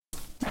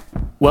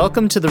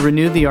Welcome to the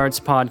Renew the Arts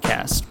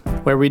podcast,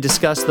 where we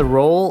discuss the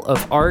role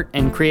of art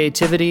and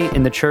creativity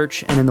in the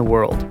church and in the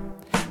world.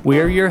 We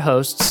are your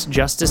hosts,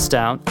 Justice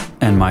Stout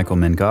and Michael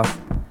Minkoff.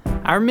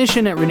 Our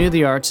mission at Renew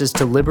the Arts is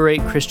to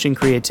liberate Christian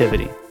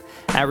creativity.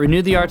 At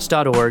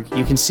renewthearts.org,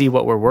 you can see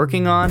what we're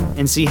working on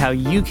and see how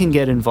you can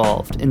get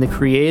involved in the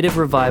creative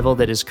revival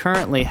that is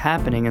currently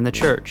happening in the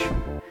church.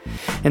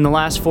 In the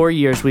last 4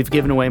 years, we've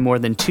given away more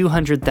than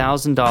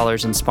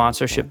 $200,000 in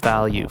sponsorship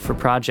value for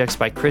projects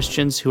by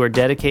Christians who are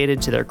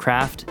dedicated to their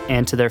craft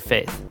and to their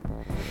faith.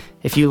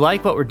 If you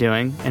like what we're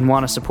doing and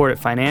want to support it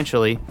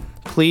financially,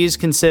 please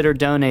consider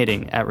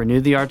donating at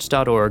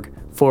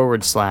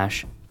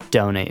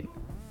renewthearts.org/donate.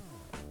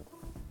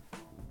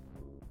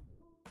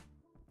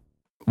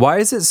 Why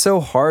is it so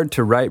hard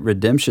to write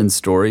redemption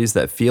stories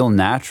that feel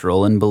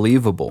natural and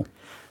believable?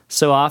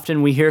 So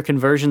often we hear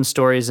conversion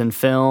stories in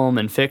film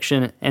and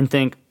fiction and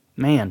think,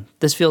 man,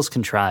 this feels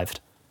contrived.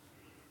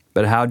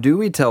 But how do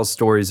we tell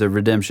stories of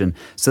redemption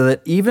so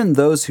that even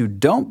those who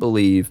don't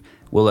believe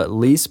will at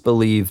least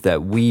believe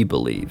that we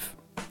believe?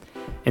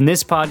 In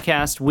this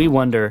podcast, we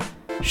wonder,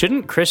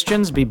 shouldn't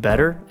Christians be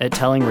better at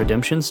telling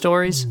redemption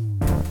stories?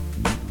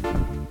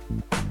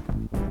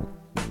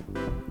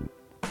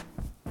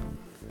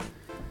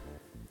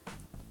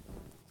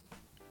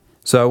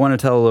 So I want to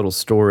tell a little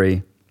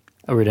story.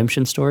 A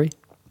redemption story?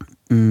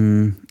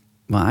 Well,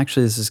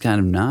 actually, this is kind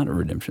of not a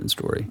redemption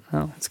story.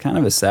 Oh. It's kind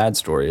of a sad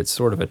story. It's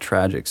sort of a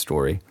tragic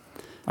story.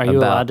 Are you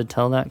allowed to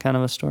tell that kind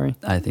of a story?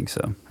 I think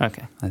so.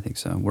 Okay. I think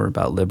so. We're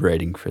about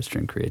liberating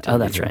Christian creativity. Oh,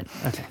 that's here. right.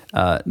 Okay.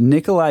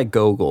 Nikolai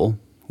Gogol,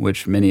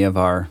 which many of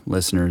our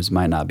listeners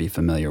might not be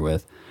familiar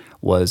with,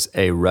 was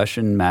a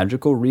Russian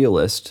magical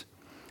realist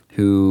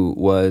who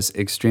was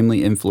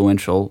extremely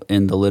influential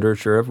in the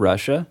literature of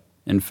Russia.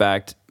 In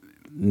fact,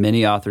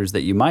 many authors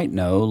that you might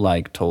know,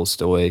 like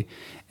Tolstoy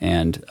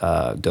and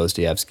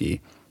Dostoevsky,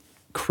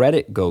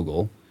 credit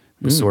Gogol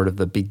with sort of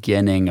the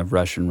beginning of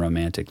Russian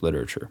romantic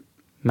literature.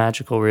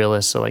 Magical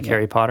realist, so like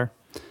Harry Potter?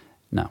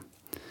 No.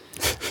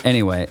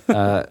 Anyway,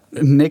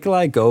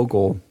 Nikolai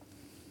Gogol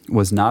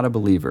was not a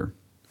believer,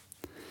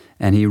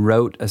 and he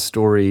wrote a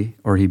story,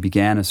 or he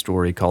began a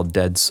story called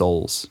Dead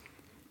Souls,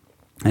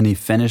 and he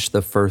finished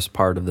the first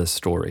part of this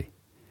story.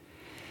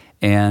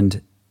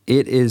 And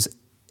it is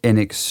an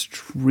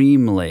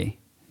extremely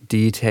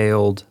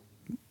detailed,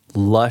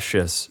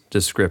 luscious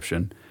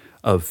description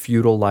of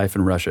feudal life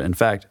in Russia. In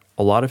fact,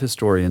 a lot of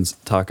historians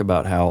talk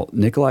about how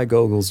Nikolai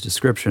Gogol's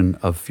description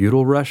of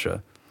feudal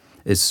Russia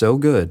is so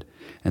good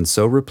and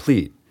so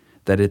replete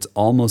that it's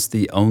almost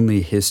the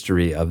only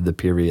history of the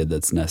period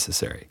that's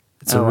necessary.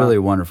 It's a really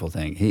wonderful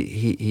thing.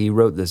 He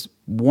wrote this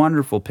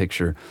wonderful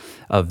picture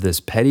of this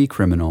petty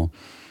criminal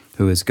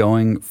who is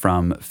going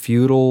from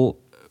feudal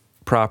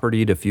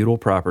property to feudal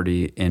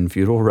property in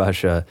feudal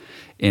Russia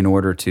in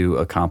order to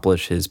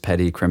accomplish his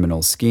petty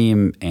criminal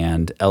scheme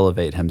and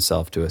elevate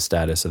himself to a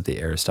status of the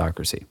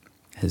aristocracy.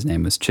 His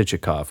name was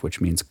Chichikov, which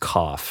means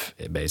cough,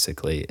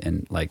 basically,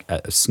 in like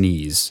a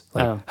sneeze,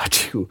 like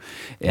achoo,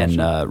 in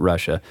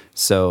Russia.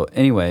 So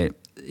anyway,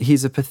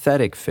 he's a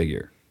pathetic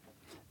figure,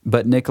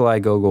 but Nikolai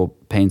Gogol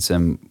paints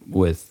him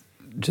with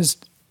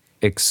just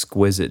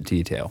exquisite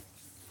detail.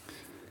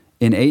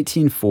 In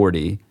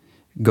 1840,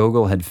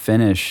 Gogol had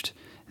finished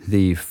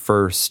the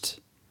first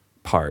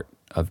part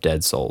of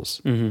Dead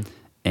Souls,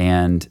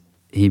 and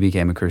he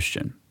became a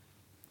Christian.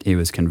 He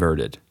was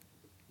converted.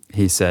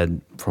 He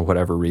said, for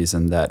whatever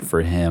reason, that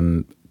for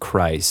him,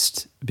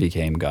 Christ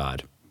became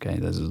God. Okay,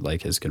 this is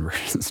like his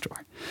conversion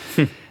story.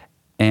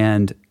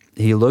 And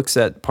he looks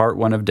at part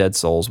one of Dead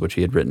Souls, which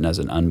he had written as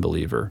an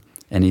unbeliever,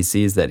 and he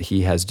sees that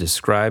he has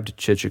described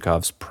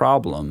Chichikov's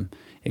problem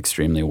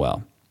extremely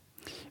well.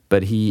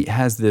 But he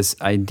has this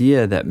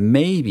idea that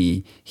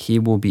maybe he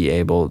will be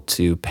able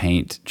to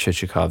paint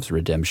Chichikov's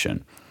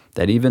redemption.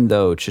 That even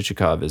though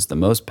Chichikov is the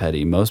most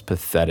petty, most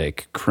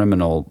pathetic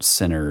criminal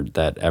sinner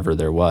that ever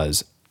there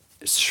was,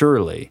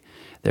 surely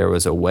there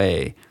was a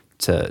way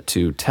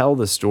to tell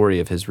the story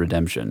of his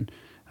redemption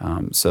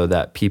so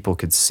that people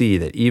could see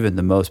that even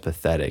the most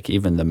pathetic,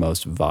 even the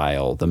most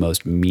vile, the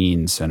most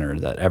mean sinner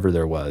that ever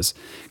there was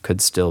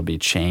could still be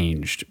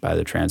changed by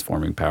the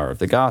transforming power of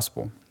the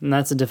gospel. And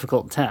that's a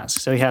difficult task.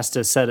 So he has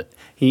to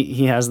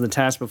he has the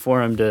task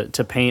before him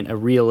to paint a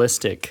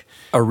realistic,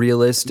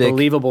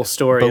 believable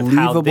story of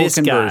how this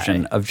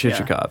conversion guy, of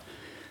Chichikov. Yeah.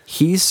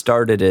 He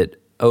started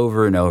it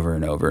over and over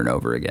and over and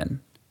over again.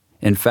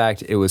 In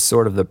fact, it was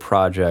sort of the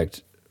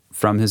project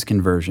from his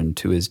conversion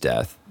to his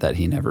death that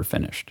he never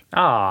finished.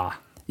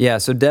 Yeah,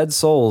 so Dead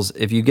Souls,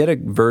 if you get a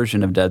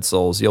version of Dead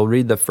Souls, you'll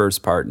read the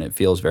first part and it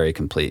feels very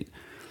complete.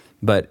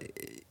 But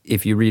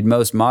if you read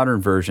most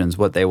modern versions,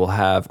 what they will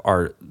have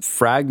are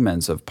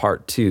fragments of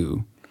part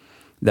two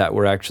that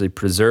were actually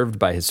preserved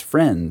by his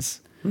friends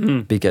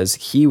because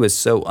he was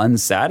so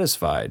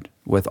unsatisfied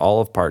with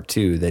all of part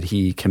two that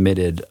he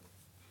committed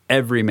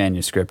every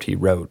manuscript he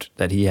wrote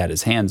that he had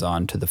his hands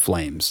on to the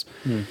flames.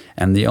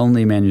 And the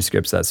only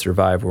manuscripts that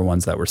survived were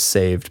ones that were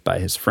saved by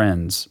his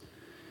friends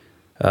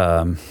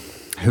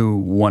who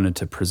wanted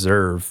to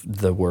preserve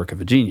the work of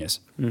a genius.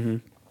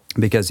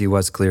 because he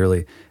was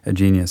clearly a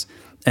genius.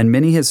 And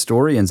many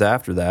historians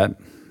after that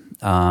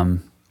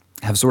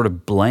have sort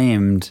of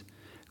blamed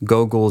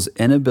Gogol's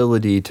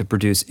inability to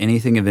produce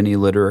anything of any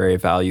literary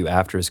value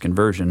after his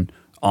conversion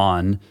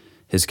on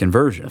his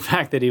conversion. The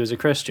fact that he was a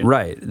Christian.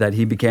 Right, that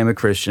he became a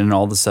Christian and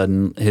all of a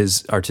sudden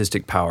his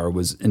artistic power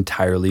was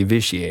entirely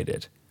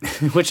vitiated.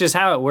 Which is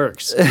how it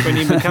works. When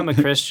you become a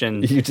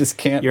Christian, You just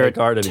can't you're make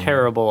art a anymore.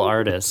 terrible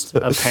artist,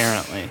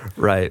 apparently.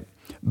 Right.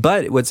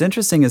 But what's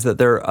interesting is that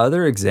there are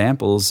other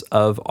examples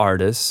of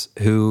artists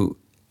who,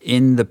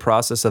 in the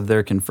process of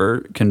their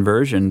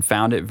conversion,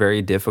 found it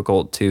very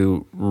difficult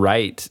to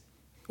write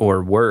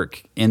or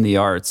work in the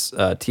arts.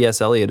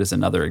 T.S. Eliot is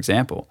another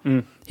example.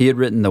 He had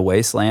written The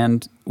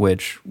Wasteland,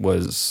 which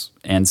was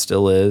and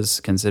still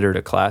is considered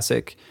a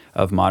classic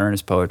of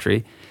modernist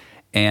poetry.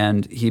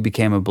 And he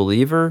became a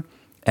believer.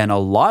 And a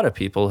lot of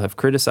people have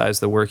criticized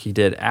the work he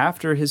did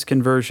after his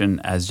conversion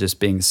as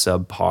just being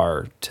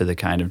subpar to the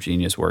kind of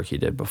genius work he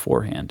did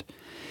beforehand.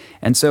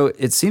 And so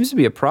it seems to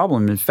be a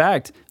problem. In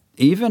fact,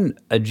 even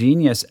a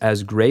genius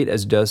as great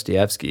as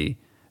Dostoevsky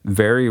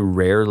very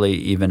rarely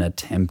even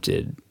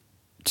attempted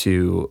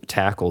to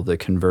tackle the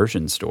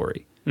conversion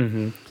story.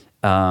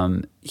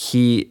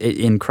 He,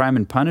 in Crime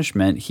and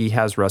Punishment, he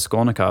has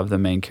Raskolnikov, the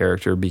main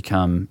character,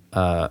 become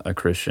a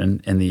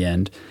Christian in the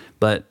end.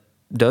 But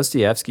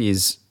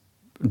Dostoevsky's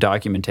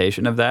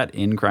documentation of that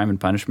in Crime and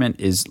Punishment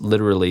is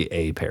literally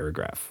a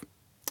paragraph.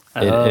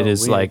 It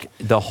is weird. like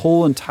the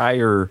whole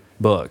entire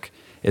book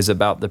is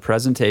about the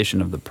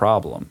presentation of the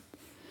problem.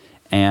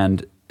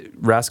 And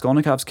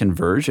Raskolnikov's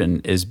conversion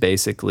is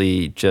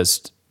basically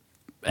just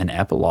an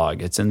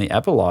epilogue. It's in the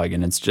epilogue,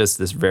 and it's just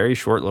this very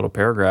short little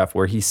paragraph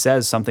where he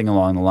says something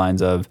along the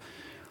lines of,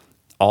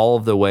 all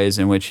of the ways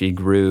in which he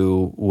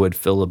grew would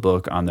fill a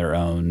book on their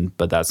own,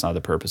 but that's not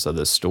the purpose of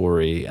this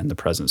story, and the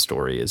present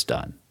story is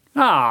done.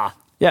 Ah,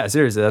 Yeah,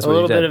 seriously, that's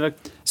what he did. a little bit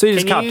of a. So he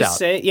just can copped you out.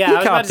 Say, He yeah, I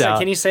was about copped to say, out.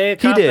 can you say a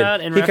He cop did.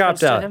 out in He reference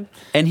copped out. to him?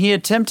 And he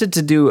attempted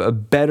to do a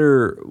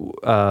better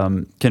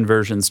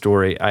conversion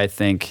story, I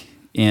think,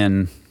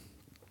 in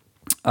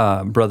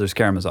Brothers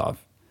Karamazov.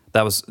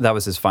 That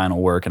was his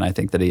final work, and I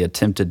think that he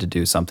attempted to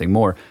do something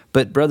more.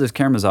 But Brothers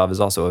Karamazov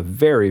is also a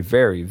very,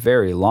 very,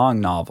 very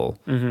long novel,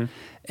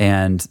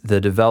 and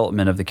the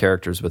development of the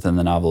characters within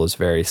the novel is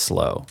very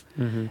slow.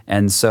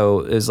 And so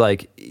it's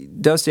like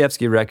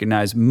Dostoevsky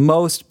recognized,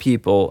 most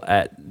people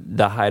at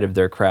the height of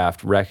their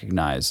craft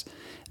recognize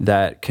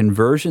that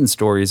conversion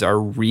stories are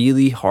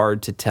really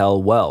hard to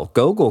tell well.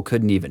 Gogol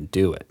couldn't even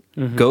do it.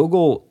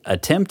 Gogol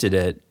attempted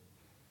it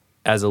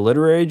as a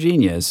literary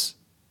genius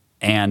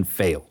and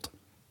failed.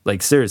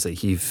 Like, seriously,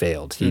 he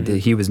failed.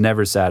 He was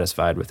never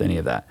satisfied with any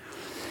of that.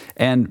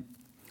 And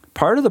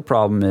part of the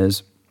problem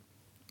is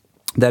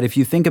that if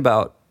you think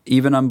about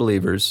even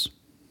unbelievers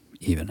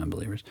who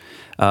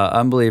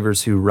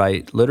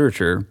write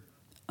literature,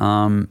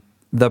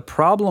 the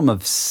problem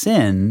of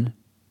sin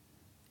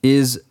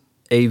is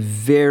a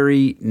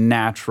very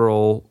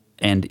natural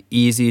and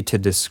easy to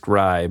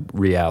describe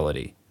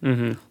reality.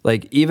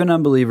 Like, even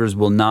unbelievers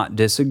will not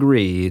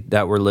disagree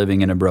that we're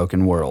living in a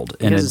broken world,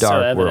 in a Because it's so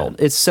dark evident. world.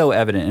 It's so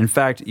evident. In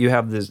fact, you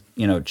have this,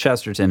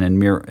 Chesterton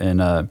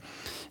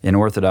in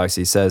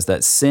Orthodoxy says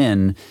that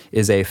sin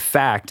is a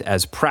fact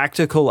as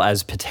practical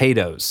as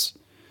potatoes.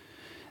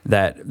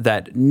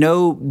 That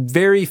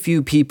very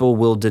few people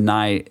will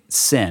deny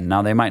sin.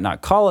 Now, they might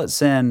not call it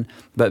sin,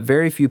 but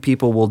very few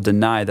people will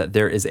deny that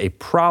there is a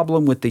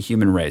problem with the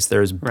human race.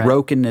 There is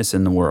brokenness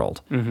in the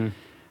world.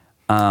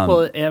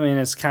 Well, I mean,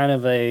 it's kind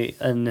of a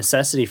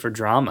necessity for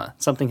drama.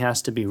 Something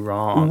has to be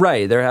wrong.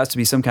 Right. There has to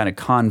be some kind of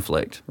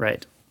conflict.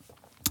 Right.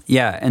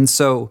 Yeah. And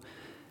so,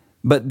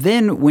 but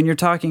then when you're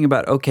talking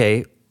about,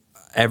 okay,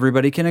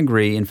 everybody can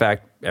agree, in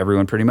fact,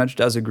 everyone pretty much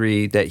does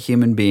agree that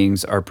human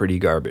beings are pretty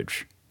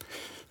garbage.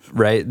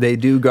 Right? They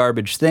do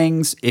garbage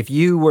things. If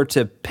you were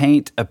to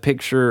paint a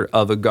picture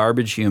of a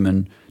garbage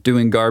human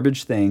doing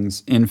garbage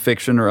things in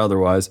fiction or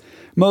otherwise,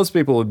 most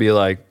people would be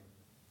like,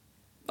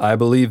 I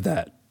believe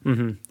that.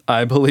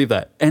 I believe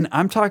that. And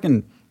I'm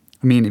talking,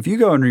 I mean, if you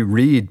go and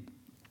reread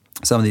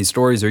some of these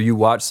stories or you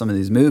watch some of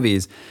these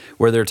movies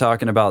where they're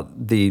talking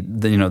about the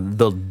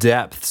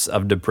depths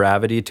of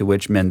depravity to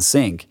which men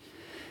sink,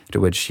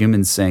 to which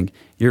humans sink,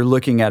 you're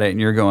looking at it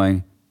and you're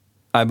going,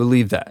 I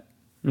believe that.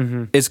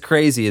 It's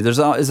crazy. It's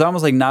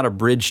almost like not a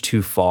bridge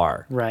too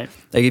far. Right.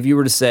 Like if you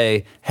were to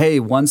say, hey,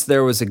 once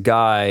there was a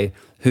guy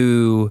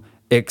who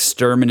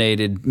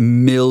exterminated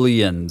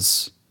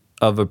millions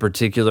of a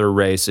particular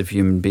race of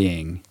human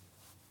being,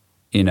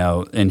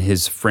 in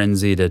his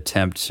frenzied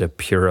attempt to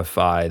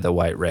purify the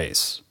white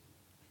race.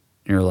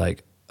 And you're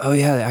like, oh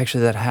yeah,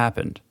 actually that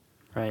happened.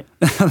 Right.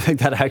 Like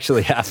that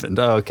actually happened.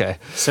 Oh, okay.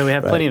 So we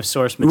have plenty of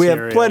source We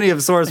material. have plenty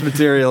of source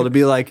material to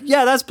be like,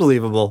 yeah, that's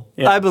believable.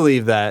 Yeah. I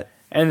believe that.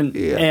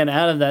 And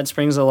out of that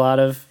springs a lot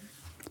of,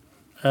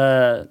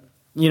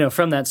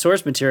 from that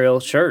source material,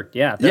 sure,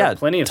 yeah, there are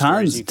plenty of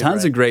stories you could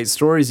tons write. of great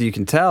stories you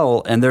can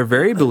tell, and they're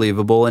very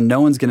believable, and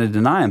no one's going to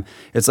deny them.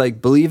 It's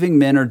like believing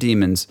men are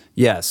demons.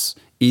 Yes,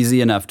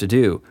 easy enough to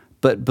do.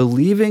 but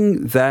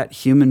believing that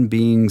human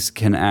beings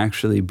can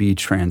actually be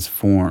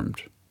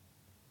transformed.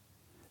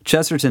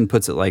 Chesterton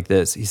puts it like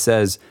this. He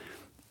says,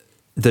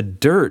 the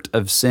dirt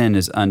of sin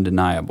is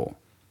undeniable.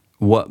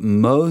 What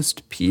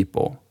most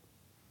people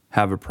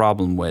have a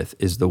problem with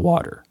is the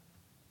water.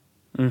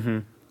 Mm-hmm.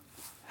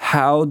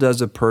 How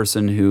does a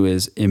person who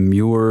is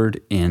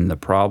immured in the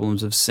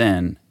problems of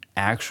sin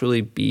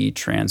actually be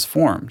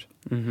transformed?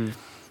 Mm-hmm.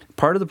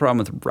 Part of the problem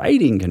with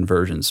writing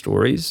conversion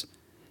stories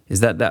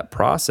is that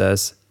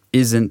process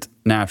isn't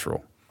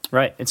natural.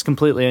 Right. It's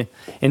completely,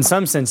 in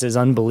some senses,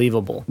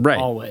 unbelievable. Right.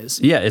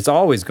 Always. Yeah, it's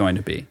always going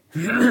to be.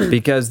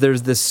 Because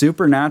there's this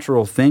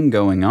supernatural thing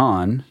going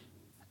on,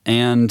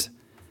 and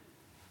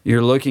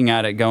you're looking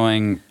at it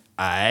going,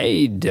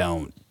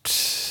 that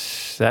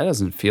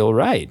doesn't feel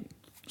right.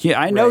 Yeah,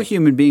 I know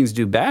human beings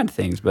do bad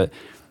things, but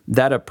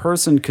that a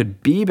person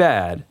could be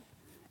bad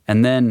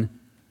and then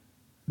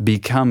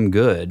become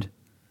good,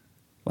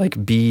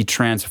 like be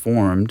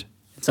transformed,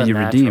 be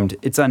redeemed,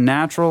 it's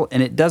unnatural,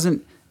 and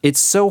it's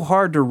so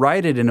hard to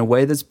write it in a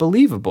way that's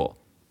believable.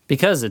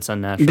 Because it's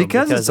unnatural.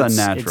 Because it's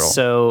unnatural. It's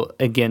so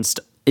against...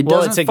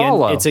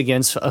 It's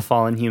against a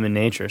fallen human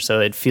nature, so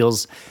it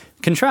feels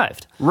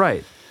contrived.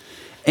 Right.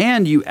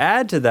 And you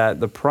add to that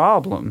the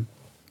problem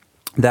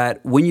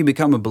that when you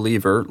become a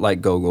believer,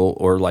 like Gogol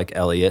or like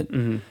Eliot,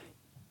 mm-hmm.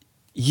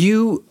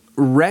 you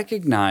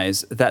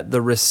recognize that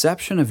the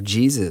reception of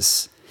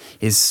Jesus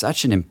is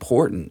such an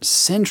important,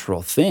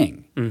 central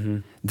thing mm-hmm.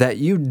 that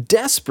you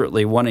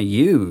desperately want to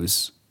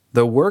use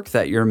the work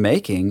that you're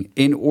making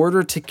in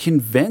order to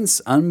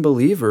convince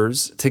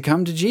unbelievers to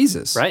come to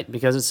Jesus. Right,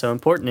 because it's so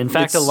important. In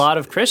fact, a lot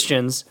of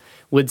Christians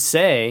would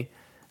say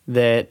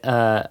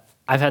that,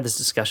 I've had this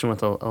discussion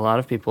with a lot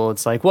of people,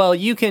 it's like, well,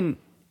 you can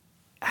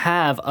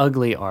have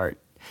ugly art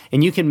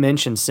and you can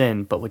mention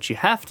sin, but what you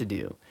have to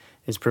do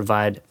is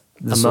provide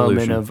a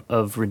moment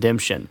of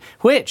redemption,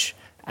 which,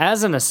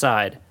 as an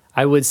aside,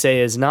 I would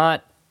say is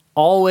not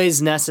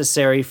always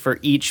necessary for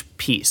each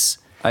piece.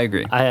 I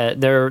agree.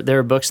 There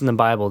are books in the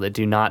Bible that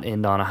do not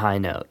end on a high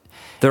note.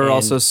 There are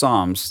also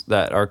Psalms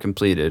that are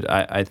completed.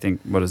 I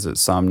think, what is it,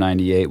 Psalm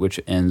 98, which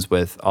ends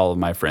with, all of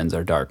my friends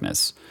are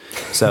darkness.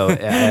 So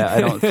I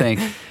don't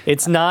think...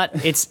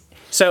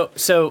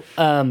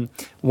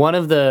 One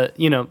of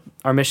the,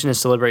 our mission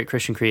is to liberate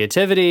Christian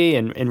creativity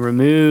and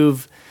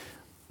remove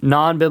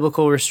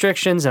non-biblical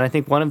restrictions, and I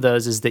think one of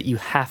those is that you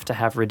have to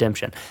have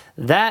redemption.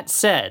 That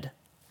said,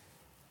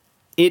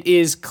 it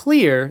is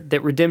clear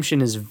that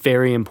redemption is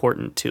very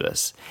important to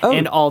us. Oh.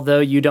 And although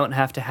you don't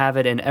have to have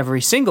it in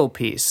every single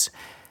piece,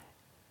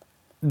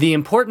 the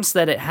importance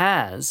that it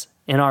has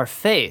in our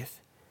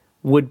faith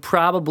would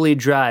probably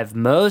drive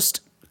most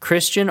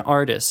Christian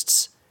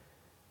artists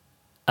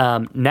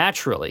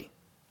naturally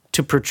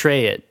to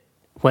portray it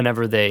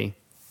whenever they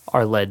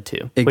are led to,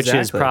 exactly. Which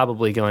is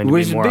probably going to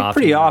be more often.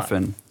 Pretty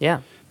often.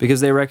 Yeah.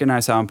 Because they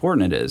recognize how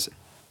important it is.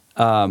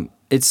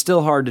 It's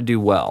still hard to do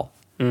well.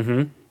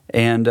 Mm-hmm.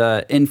 And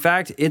in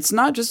fact, it's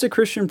not just a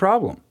Christian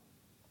problem.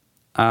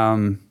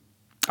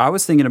 I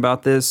was thinking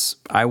about this.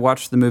 I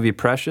watched the movie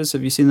Precious.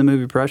 Have you seen the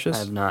movie Precious? I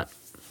have not.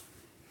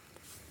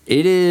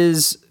 It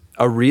is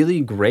a really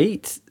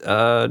great,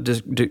 I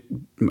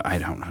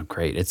don't know,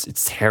 great.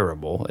 It's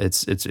terrible.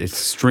 It's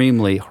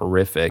extremely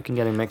horrific. I'm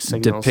getting mixed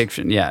signals.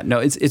 Depiction. Yeah, no,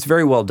 it's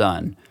very well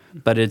done,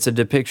 but it's a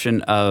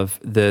depiction of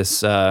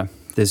this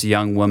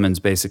young woman's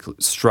basic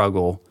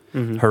struggle,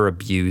 mm-hmm. her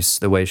abuse,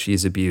 the way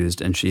she's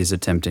abused, and she's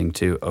attempting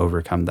to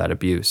overcome that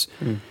abuse.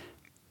 Mm.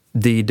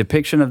 The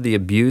depiction of the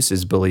abuse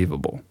is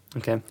believable.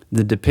 Okay.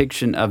 The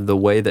depiction of the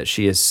way that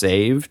she is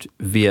saved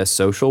via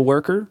social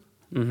worker,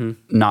 mm-hmm.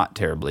 not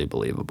terribly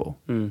believable.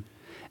 Mm.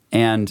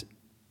 And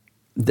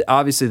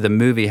obviously the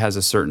movie has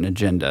a certain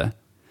agenda,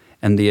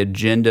 and the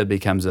agenda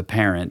becomes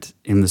apparent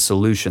in the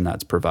solution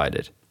that's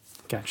provided.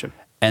 Gotcha.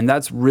 And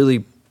that's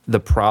really the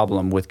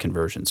problem with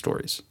conversion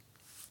stories,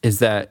 is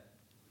that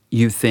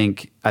you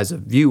think as a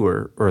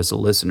viewer or as a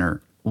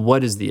listener,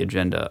 what is the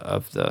agenda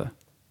of the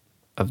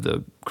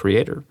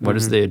creator? What mm-hmm.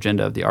 is the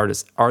agenda of the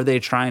artist? Are they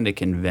trying to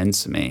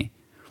convince me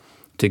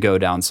to go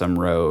down some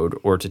road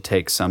or to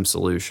take some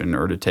solution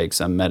or to take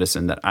some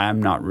medicine that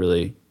I'm not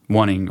really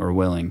wanting or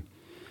willing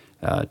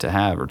to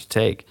have or to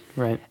take?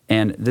 Right.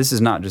 And this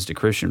is not just a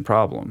Christian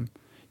problem.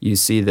 You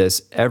see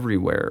this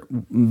everywhere.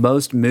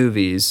 Most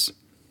movies...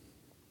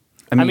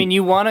 I mean,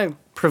 you want to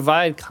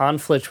provide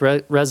conflict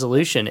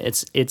resolution.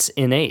 It's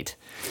innate.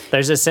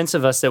 There's a sense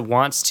of us that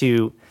wants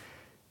to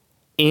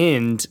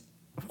end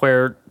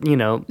where,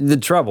 the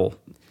trouble.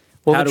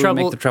 Well, how do we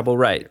make the trouble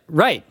right?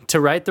 Right, to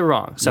right the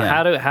wrong. So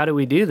how do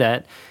we do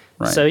that?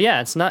 Right. So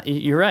it's not.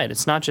 You're right.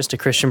 It's not just a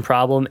Christian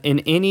problem. In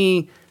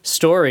any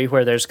story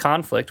where there's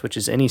conflict, which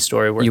is any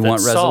story where you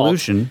want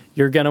resolution,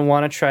 you're going to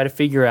want to try to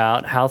figure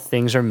out how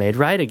things are made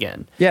right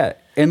again. Yeah,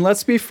 and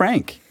let's be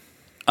frank,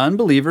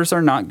 unbelievers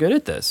are not good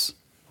at this.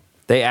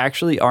 They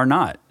actually are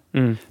not.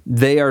 Mm.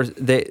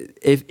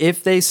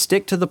 If they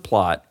stick to the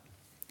plot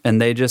and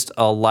they just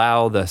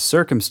allow the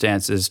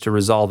circumstances to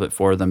resolve it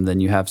for them, then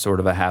you have sort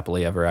of a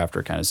happily ever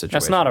after kind of situation.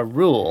 That's not a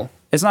rule.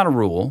 It's not a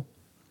rule.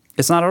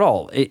 It's not at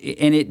all.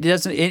 And it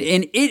doesn't.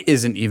 And it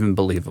isn't even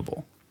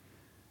believable.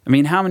 I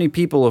mean, how many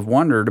people have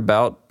wondered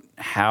about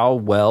how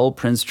well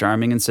Prince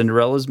Charming and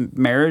Cinderella's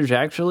marriage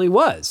actually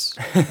was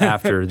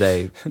after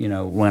they,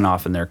 went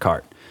off in their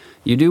cart?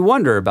 You do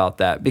wonder about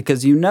that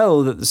because you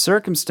know that the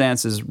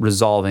circumstances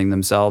resolving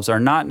themselves are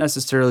not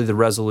necessarily the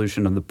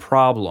resolution of the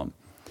problem,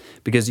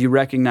 because you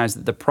recognize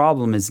that the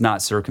problem is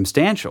not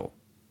circumstantial,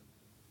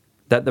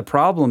 that the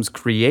problems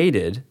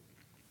created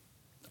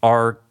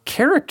are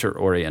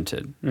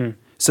character-oriented.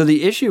 So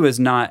the issue is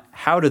not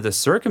how do the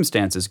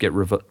circumstances get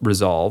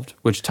resolved,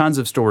 which tons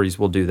of stories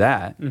will do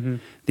that.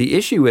 The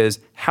issue is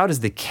how does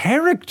the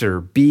character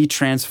be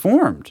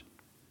transformed?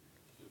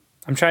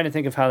 I'm trying to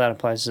think of how that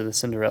applies to the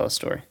Cinderella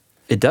story.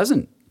 It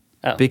doesn't,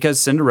 because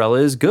Cinderella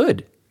is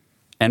good,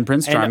 and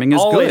Prince Charming is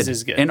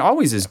good, and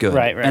always is good.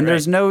 Right. And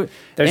there's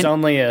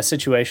only a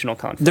situational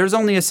conflict. There's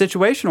only a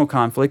situational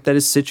conflict that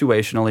is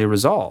situationally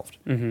resolved.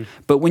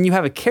 But when you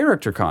have a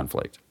character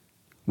conflict,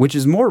 which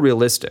is more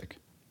realistic,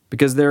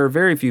 because there are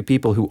very few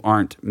people who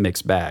aren't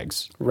mixed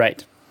bags.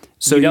 Right.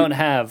 So you don't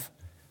have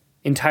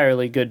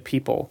entirely good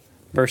people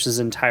versus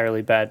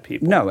entirely bad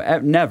people. No,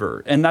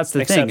 never. And that's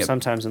the thing. Except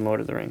sometimes in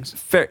Lord of the Rings.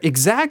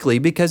 Exactly,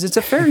 because it's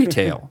a fairy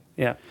tale.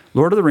 Yeah.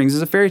 Lord of the Rings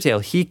is a fairy tale.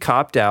 He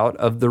copped out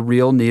of the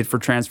real need for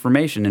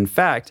transformation. In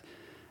fact,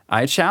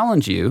 I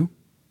challenge you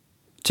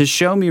to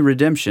show me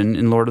redemption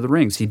in Lord of the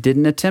Rings. He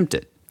didn't attempt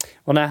it.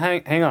 Well, now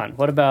hang on.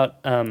 What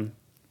about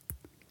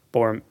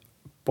Boromir?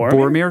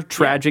 Boromir,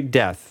 tragic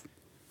death.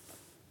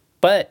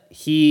 But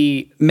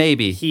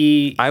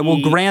I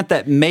will grant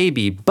that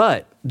maybe,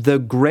 but the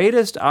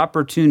greatest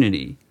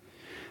opportunity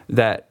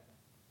that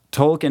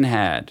Tolkien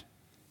had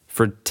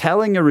for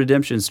telling a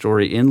redemption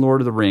story in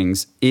Lord of the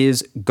Rings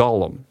is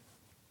Gollum.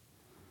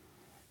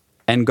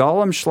 And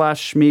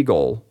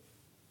Gollum/Sméagol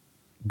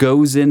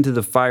goes into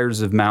the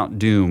fires of Mount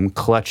Doom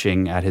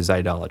clutching at his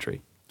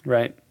idolatry.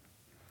 Right.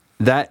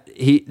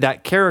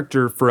 That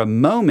character for a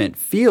moment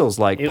feels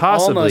like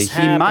possibly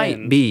he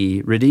might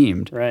be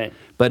redeemed. Right.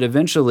 But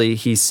eventually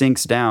he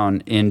sinks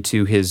down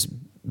into his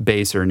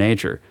baser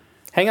nature.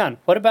 Hang on.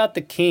 What about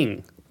the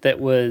king that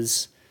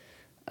was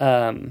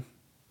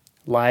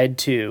lied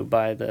to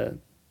by the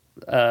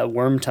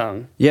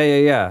Wormtongue?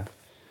 Yeah.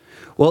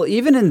 Well,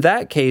 even in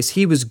that case,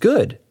 he was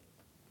good.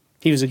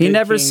 He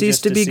never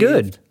ceased to be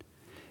good.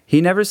 He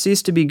never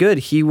ceased to be good.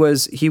 He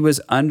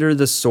was under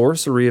the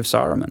sorcery of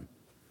Saruman.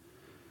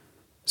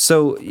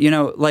 So,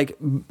 like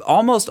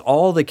almost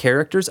all the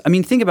characters, I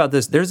mean, think about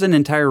this. There's an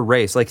entire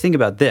race. Like, think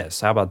about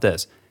this. How about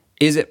this?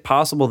 Is it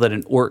possible that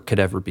an orc could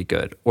ever be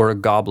good or a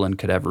goblin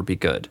could ever be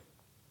good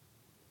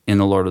in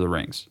The Lord of the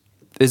Rings?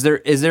 Is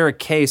there a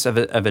case of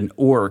an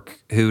orc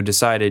who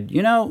decided,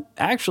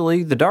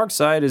 actually the dark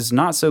side is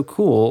not so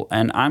cool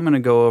and I'm going to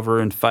go over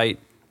and fight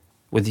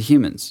with the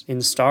humans?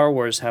 In Star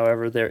Wars,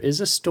 however, there is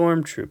a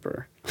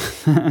stormtrooper.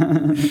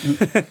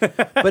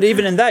 But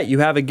even in that, you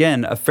have,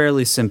 again, a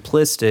fairly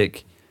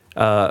simplistic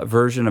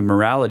version of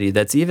morality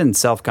that's even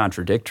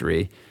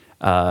self-contradictory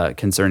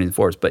concerning the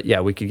Force. But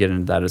yeah, we could get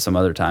into that at some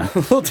other time.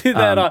 We'll do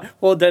that.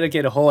 We'll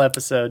dedicate a whole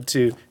episode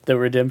to the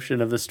redemption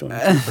of the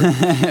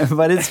stormtrooper.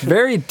 But it's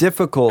very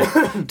difficult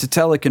to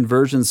tell a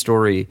conversion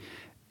story,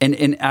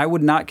 and I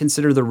would not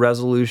consider the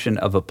resolution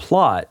of a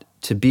plot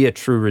to be a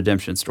true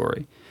redemption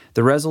story.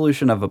 The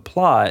resolution of a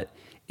plot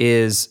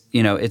is,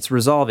 it's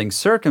resolving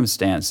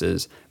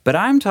circumstances, but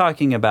I'm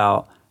talking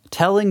about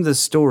telling the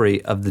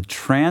story of the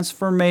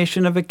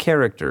transformation of a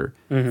character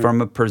from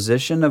a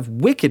position of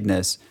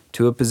wickedness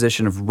to a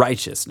position of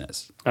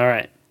righteousness. All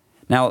right.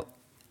 Now,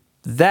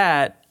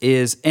 that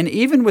is, and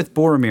even with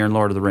Boromir in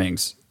Lord of the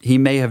Rings, he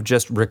may have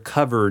just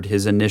recovered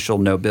his initial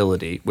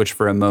nobility, which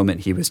for a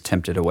moment he was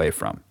tempted away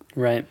from.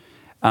 Right.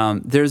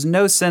 There's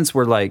no sense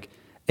where, like,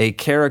 a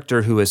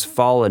character who has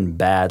fallen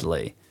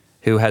badly,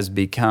 who has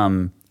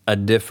become a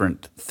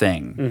different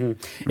thing.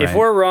 Right? If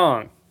we're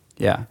wrong,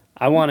 yeah,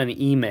 I want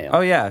an email.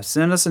 Oh yeah,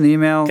 send us an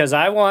email. Because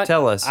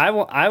tell us. I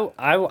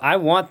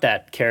want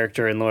that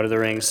character in Lord of the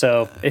Rings.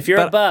 So if you're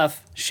a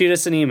buff, shoot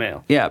us an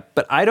email. Yeah,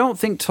 but I don't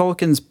think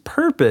Tolkien's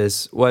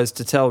purpose was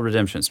to tell a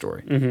redemption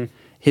story.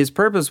 His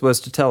purpose was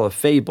to tell a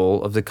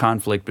fable of the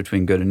conflict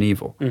between good and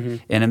evil,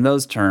 and in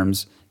those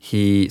terms,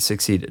 he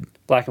succeeded.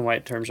 Black and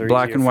white terms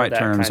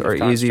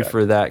are easy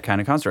for that kind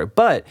of construct.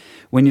 But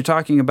when you're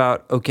talking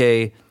about,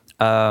 okay,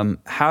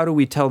 how do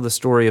we tell the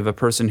story of a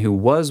person who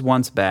was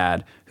once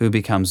bad who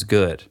becomes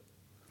good?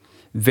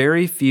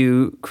 Very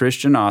few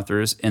Christian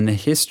authors in the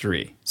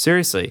history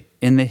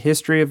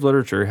of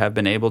literature have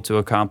been able to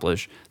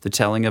accomplish the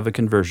telling of a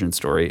conversion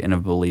story in a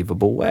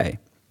believable way.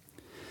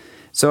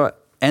 So,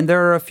 and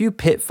there are a few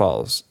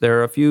pitfalls.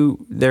 There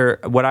are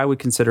what I would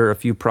consider a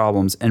few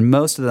problems, and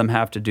most of them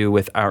have to do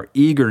with our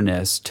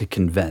eagerness to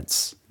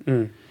convince.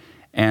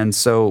 And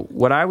so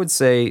what I would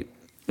say,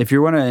 if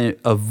you want to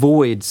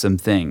avoid some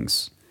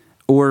things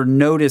or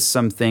notice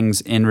some things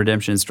in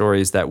redemption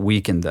stories that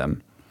weaken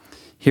them,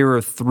 here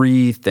are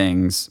 3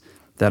 things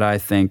that I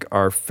think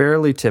are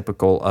fairly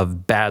typical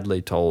of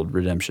badly told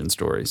redemption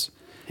stories.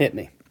 Hit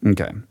me.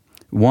 Okay.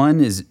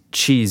 One is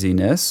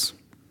cheesiness.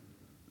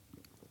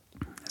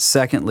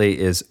 Secondly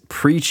is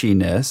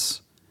preachiness.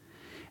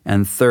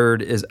 And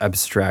third is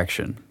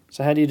abstraction.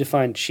 So how do you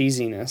define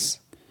cheesiness?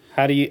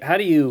 How do you how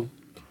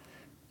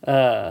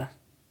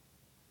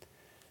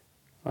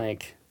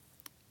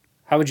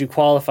would you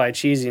qualify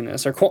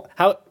cheesiness, or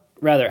how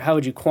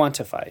would you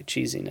quantify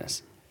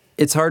cheesiness?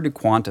 It's hard to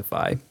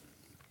quantify.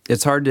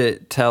 It's hard to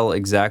tell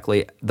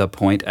exactly the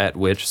point at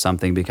which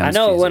something becomes I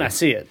know cheesy. when I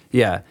see it.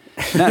 Yeah.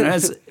 No,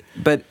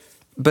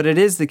 but it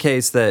is the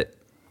case that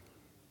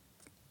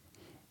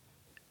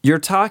you're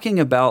talking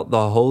about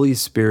the Holy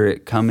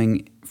Spirit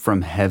coming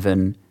from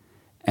heaven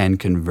and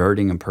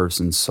converting a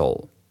person's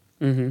soul.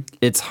 Mm-hmm.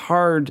 It's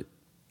hard.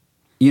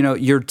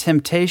 Your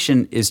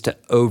temptation is to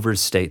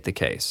overstate the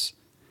case.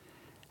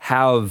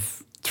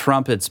 Have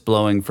trumpets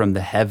blowing from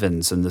the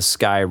heavens and the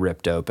sky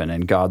ripped open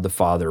and God the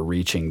Father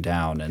reaching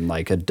down and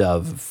like a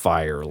dove of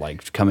fire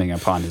like coming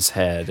upon his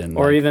head and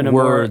or even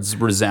words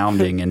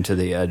resounding into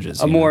the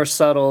edges. A more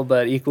subtle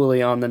but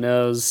equally on the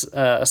nose,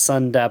 a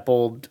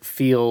sun-dappled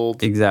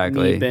field.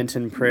 Exactly. Knee bent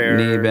in prayer.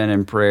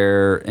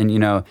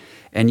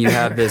 And you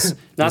have this...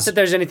 Not that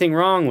there's anything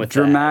wrong with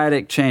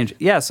dramatic change.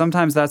 Yeah,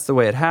 sometimes that's the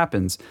way it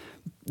happens.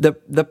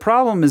 The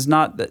problem is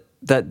not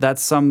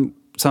that's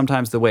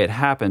sometimes the way it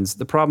happens.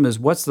 The problem is,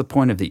 what's the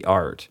point of the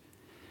art?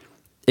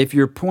 If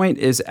your point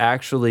is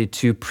actually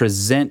to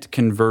present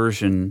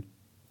conversion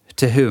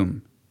to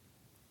whom?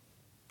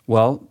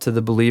 Well, to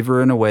the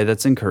believer in a way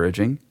that's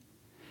encouraging,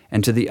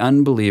 and to the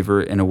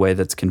unbeliever in a way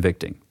that's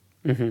convicting.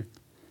 Mm-hmm.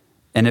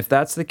 And if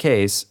that's the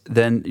case,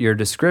 then your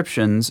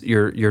descriptions,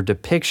 your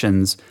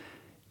depictions,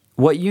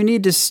 what you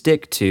need to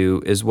stick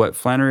to is what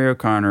Flannery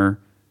O'Connor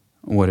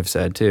would have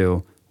said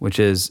too, which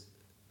is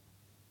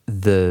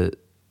the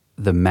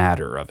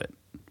matter of it,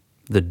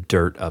 the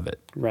dirt of it,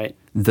 right?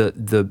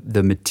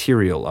 The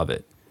material of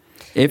it.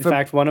 In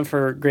fact, one of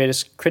her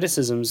greatest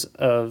criticisms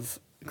of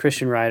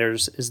Christian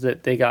writers is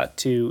that they got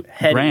too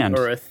heady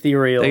or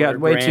ethereal. They got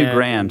way too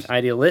grand,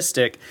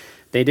 idealistic.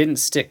 They didn't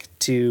stick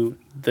to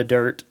the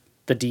dirt,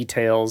 the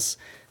details.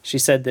 She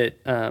said that,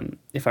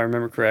 if I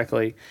remember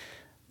correctly,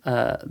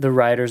 the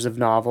writers of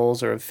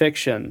novels or of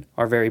fiction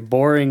are very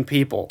boring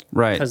people,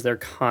 right? Because they're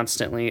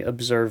constantly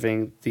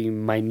observing the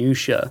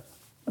minutia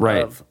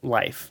of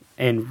life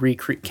and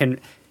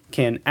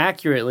can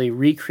accurately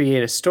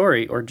recreate a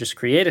story or just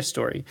create a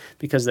story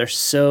because they're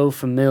so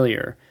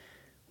familiar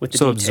with the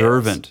details.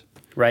 Observant.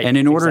 Right. And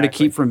in order to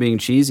keep from being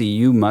cheesy,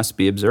 you must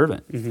be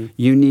observant. Mm-hmm.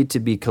 You need to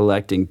be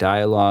collecting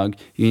dialogue.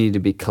 You need to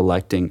be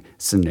collecting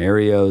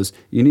scenarios.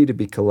 You need to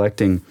be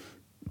collecting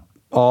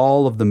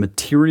all of the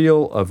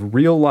material of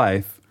real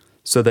life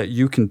so that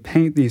you can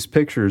paint these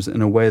pictures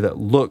in a way that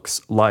looks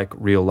like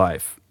real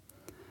life.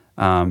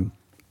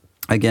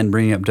 Again,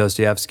 bringing up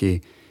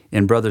Dostoevsky,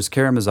 in Brothers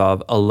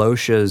Karamazov,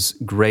 Alosha's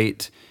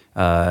great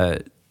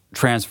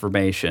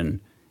transformation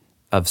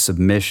of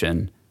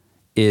submission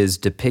is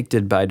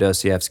depicted by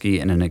Dostoevsky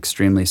in an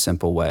extremely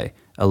simple way.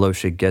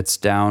 Alosha gets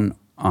down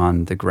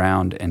on the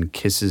ground and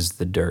kisses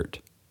the dirt.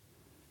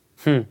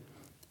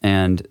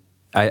 And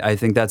I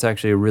think that's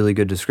actually a really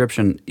good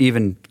description,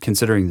 even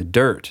considering the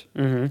dirt.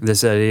 Mm-hmm.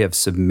 This idea of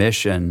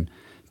submission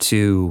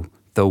to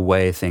the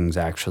way things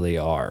actually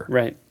are.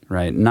 Right.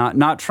 Right.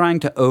 Not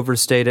trying to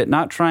overstate it,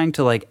 not trying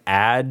to like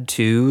add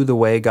to the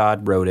way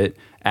God wrote it,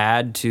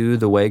 add to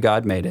the way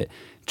God made it.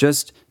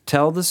 Just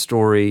tell the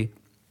story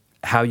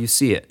how you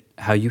see it,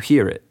 how you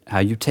hear it, how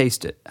you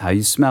taste it, how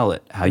you smell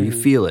it, how you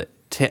feel it.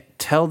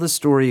 Tell the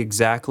story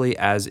exactly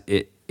as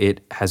it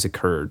has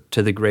occurred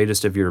to the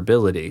greatest of your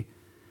ability.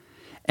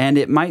 And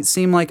it might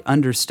seem like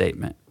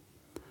understatement,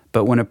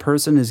 but when a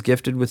person is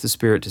gifted with the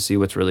Spirit to see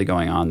what's really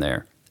going on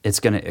there, it's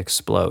going to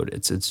explode.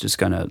 It's just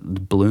going to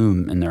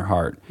bloom in their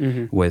heart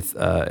with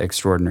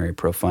extraordinary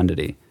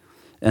profundity.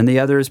 And the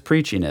other is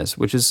preachiness,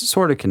 which is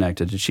sort of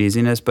connected to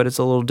cheesiness, but it's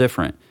a little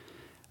different.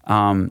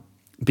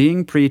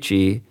 Being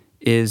preachy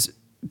is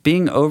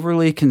being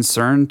overly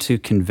concerned to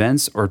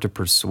convince or to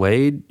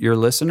persuade your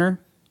listener.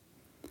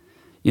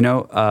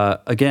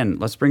 Again,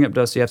 let's bring up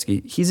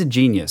Dostoevsky. He's a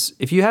genius.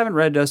 If you haven't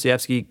read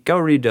Dostoevsky, go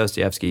read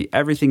Dostoevsky.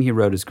 Everything he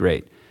wrote is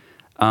great.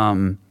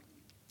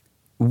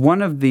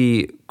 One of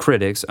the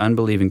critics,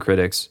 unbelieving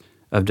critics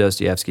of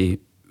Dostoevsky,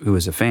 who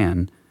was a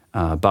fan,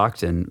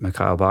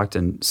 Mikhail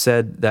Bakhtin,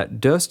 said that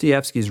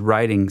Dostoevsky's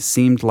writing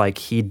seemed like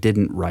he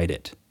didn't write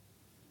it.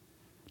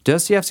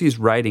 Dostoevsky's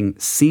writing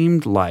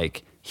seemed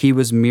like he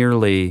was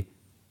merely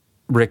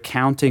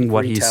recounting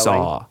what he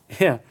saw.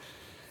 Yeah.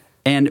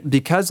 And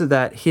because of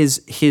that,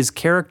 his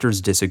characters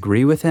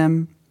disagree with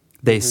him.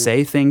 They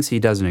say things he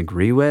doesn't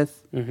agree with.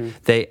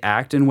 They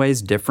act in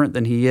ways different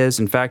than he is.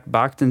 In fact,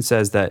 Bakhtin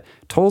says that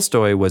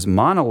Tolstoy was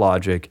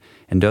monologic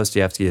and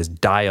Dostoevsky is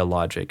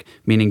dialogic,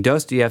 meaning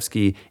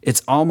Dostoevsky,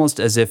 it's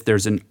almost as if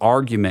there's an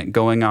argument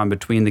going on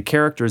between the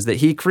characters that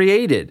he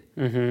created.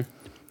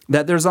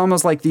 That there's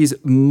almost like these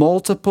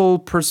multiple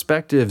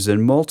perspectives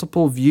and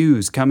multiple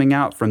views coming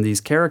out from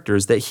these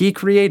characters that he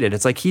created.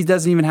 It's like he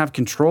doesn't even have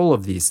control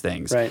of these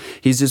things. Right.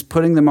 He's just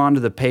putting them onto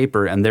the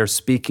paper and they're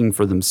speaking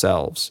for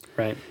themselves.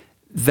 Right.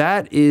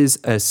 That is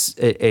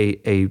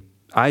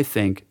I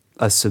think,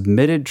 a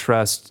submitted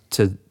trust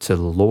to the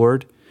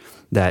Lord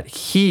that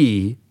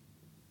He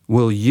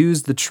will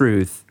use the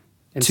truth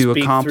And to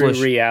speak accomplish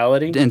through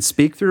reality. and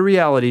speak through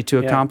reality to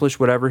accomplish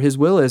whatever His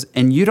will is,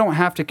 and you don't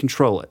have to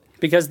control it.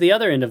 Because the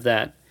other end of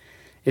that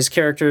is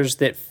characters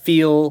that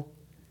feel,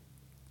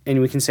 and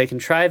we can say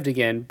contrived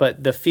again,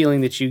 but the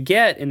feeling that you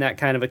get in that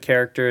kind of a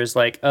character is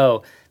like,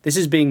 oh, this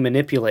is being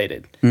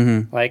manipulated.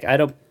 Like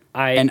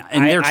And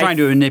they're trying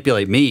to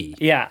manipulate me.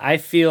 Yeah, I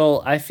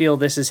feel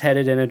this is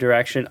headed in a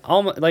direction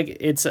almost like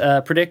it's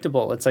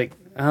predictable. It's like,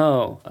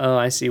 oh,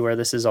 I see where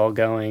this is all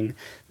going.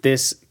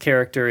 This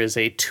character is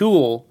a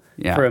tool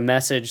for a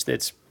message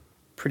that's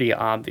pretty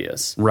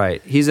obvious.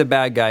 Right. He's a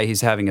bad guy.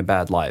 He's having a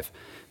bad life.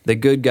 The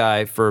good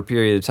guy, for a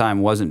period of time,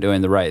 wasn't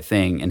doing the right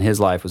thing, and his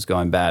life was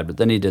going bad, but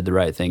then he did the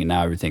right thing, and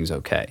now everything's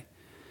okay.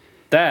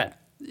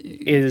 That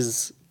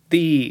is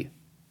the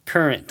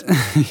current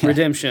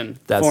redemption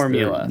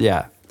formula.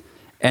 Yeah.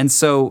 And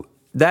so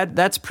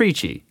that's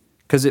preachy,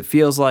 because it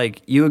feels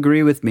like you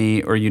agree with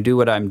me or you do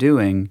what I'm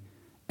doing,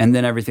 and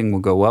then everything will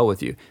go well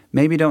with you.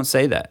 Maybe don't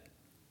say that.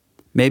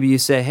 Maybe you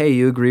say, hey,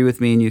 you agree with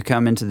me, and you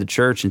come into the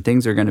church, and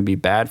things are going to be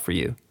bad for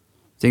you.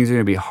 Things are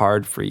going to be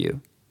hard for you,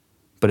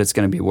 but it's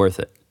going to be worth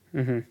it.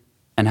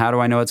 And how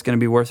do I know it's going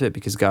to be worth it?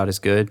 Because God is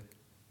good.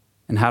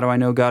 And how do I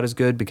know God is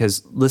good?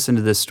 Because listen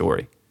to this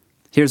story.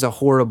 Here's a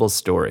horrible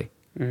story.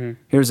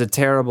 Here's a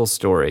terrible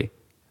story.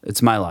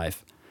 It's my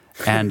life.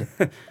 And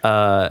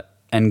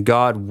and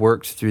God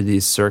worked through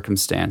these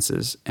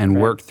circumstances and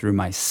worked through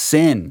my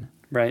sin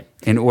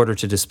in order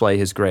to display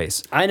His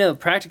grace. I know,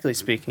 practically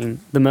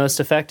speaking, the most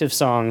effective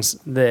songs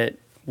that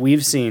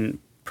we've seen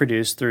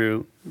produced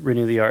through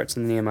Renew the Arts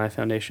and the Nehemiah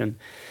Foundation,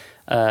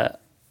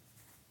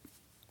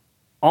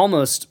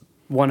 almost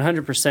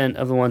 100%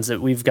 of the ones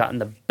that we've gotten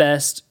the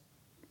best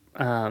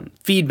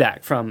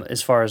feedback from,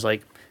 as far as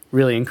like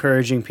really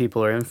encouraging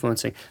people or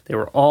influencing, they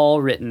were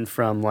all written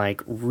from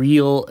like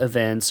real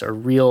events or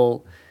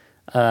real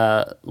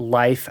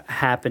life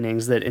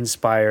happenings that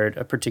inspired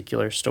a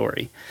particular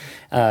story.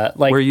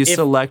 Like where you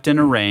select and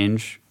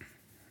arrange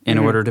in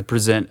order to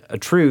present a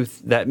truth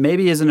that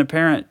maybe isn't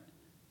apparent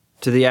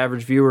to the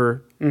average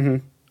viewer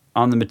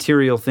on the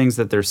material things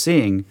that they're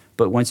seeing,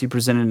 but once you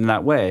present it in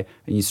that way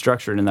and you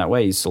structure it in that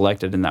way, you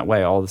select it in that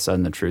way, all of a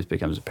sudden the truth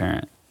becomes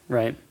apparent.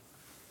 Right.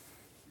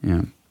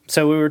 Yeah.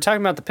 So we were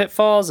talking about the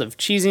pitfalls of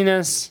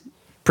cheesiness,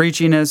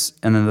 preachiness,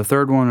 and then the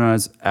third one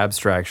was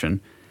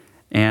abstraction.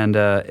 And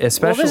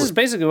especially... Well, this is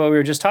basically what we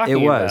were just talking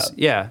about. It was,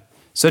 yeah.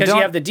 So because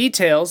you have the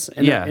details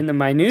in the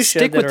minutiae.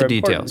 Stick with the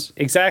details.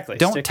 Exactly.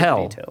 Don't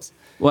tell. With the details.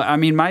 Well, I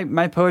mean,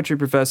 my poetry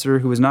professor,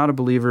 who was not a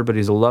believer, but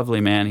he's a lovely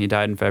man. He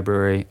died in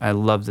February. I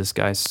love this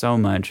guy so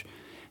much.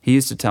 He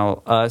used to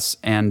tell us,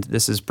 and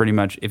this is pretty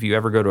much, if you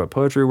ever go to a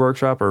poetry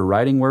workshop or a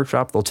writing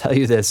workshop, they'll tell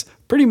you this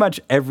pretty much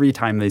every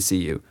time they see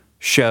you.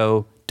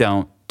 Show,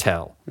 don't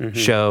tell.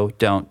 Show,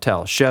 don't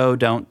tell. Show,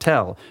 don't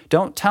tell.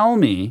 Don't tell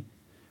me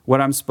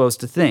what I'm supposed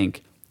to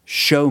think.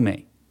 Show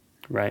me.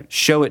 Right.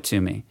 Show it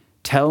to me.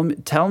 Tell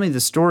me the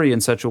story in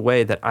such a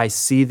way that I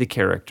see the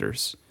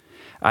characters.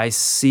 I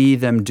see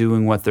them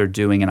doing what they're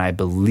doing, and I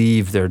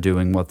believe they're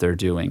doing what they're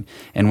doing.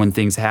 And when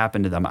things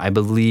happen to them, I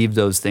believe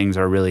those things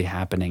are really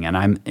happening. And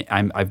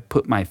I've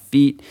put my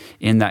feet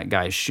in that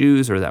guy's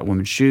shoes or that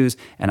woman's shoes,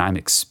 and I'm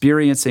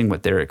experiencing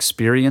what they're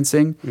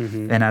experiencing.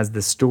 And as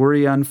the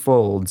story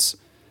unfolds,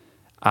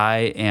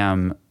 I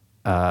am.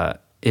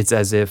 It's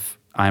as if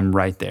I'm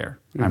right there.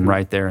 I'm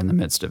right there in the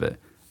midst of it.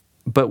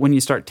 But when you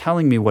start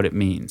telling me what it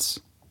means,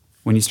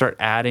 when you start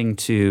adding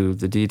to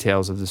the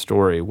details of the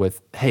story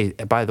with, hey,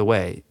 by the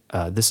way,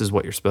 this is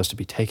what you're supposed to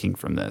be taking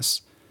from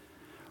this,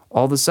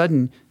 all of a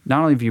sudden, not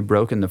only have you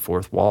broken the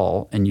fourth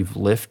wall and you've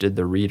lifted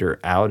the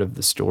reader out of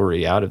the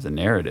story, out of the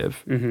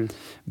narrative,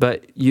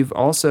 but you've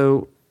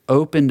also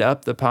opened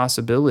up the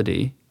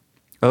possibility,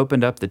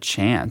 opened up the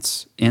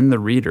chance in the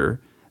reader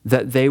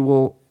that they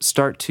will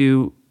start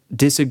to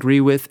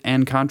disagree with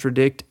and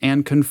contradict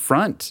and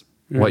confront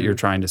what you're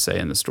trying to say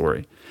in the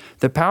story.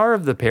 The power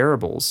of the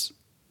parables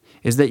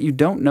is that you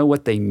don't know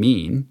what they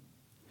mean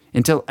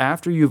until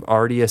after you've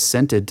already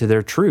assented to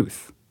their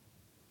truth.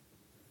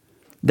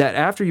 That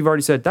after you've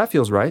already said, that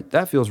feels right,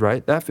 that feels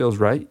right, that feels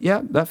right,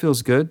 yeah, that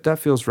feels good, that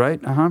feels right,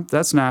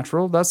 that's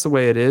natural, that's the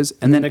way it is.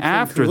 And then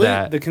after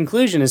that... The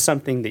conclusion is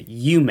something that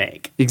you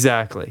make.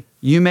 Exactly.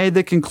 You made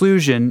the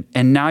conclusion,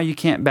 and now you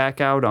can't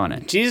back out on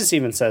it. Jesus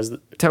even says...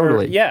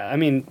 Totally. I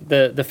mean,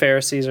 the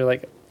Pharisees are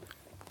like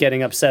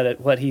getting upset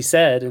at what he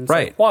said, and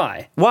right. Like,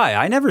 why? Why?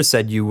 I never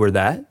said you were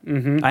that.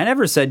 I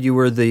never said you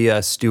were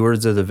the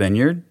stewards of the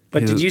vineyard.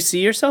 But did you see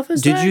yourself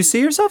as that? Did you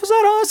see yourself as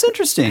that? Oh, that's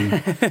interesting.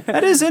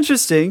 That is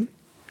interesting.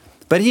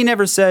 But he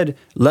never said,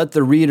 let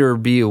the reader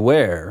be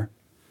aware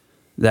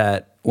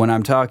that when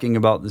I'm talking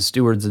about the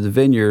stewards of the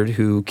vineyard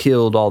who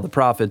killed all the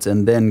prophets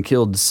and then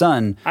killed the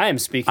son, I'm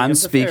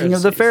speaking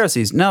of the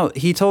Pharisees. No,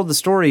 he told the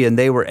story and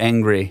they were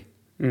angry.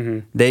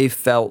 They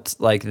felt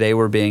like they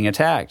were being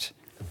attacked.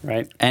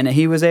 Right. And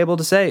he was able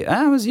to say,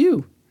 it was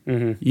you.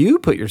 You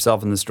put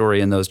yourself in the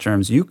story in those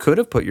terms. You could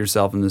have put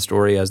yourself in the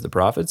story as the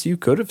prophets. You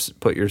could have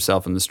put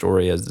yourself in the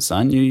story as the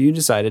son. You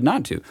decided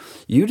not to.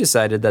 You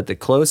decided that the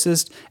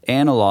closest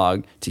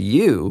analog to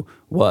you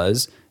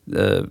was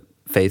the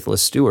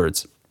faithless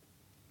stewards.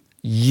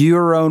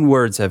 Your own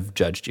words have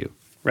judged you.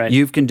 Right.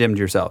 You've condemned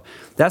yourself.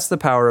 That's the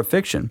power of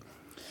fiction.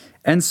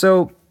 And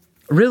so,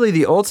 really,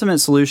 the ultimate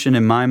solution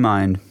in my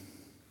mind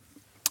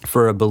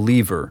for a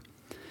believer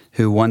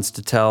who wants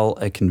to tell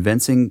a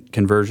convincing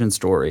conversion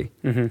story,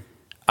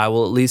 I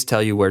will at least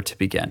tell you where to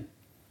begin.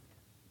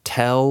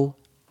 Tell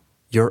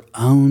your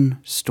own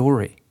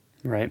story.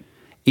 Right.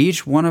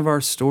 Each one of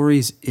our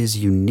stories is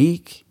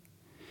unique.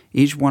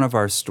 Each one of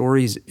our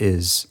stories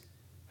is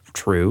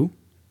true,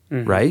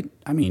 right?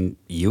 I mean,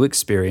 you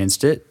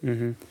experienced it.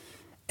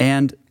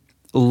 And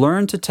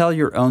learn to tell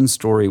your own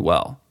story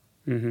well.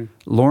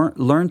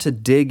 Learn to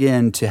dig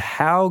into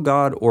how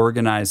God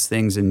organized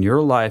things in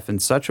your life in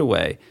such a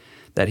way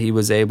that he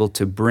was able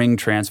to bring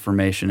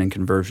transformation and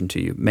conversion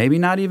to you. Maybe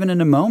not even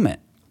in a moment,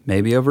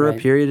 maybe over a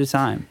period of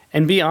time.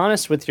 And be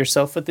honest with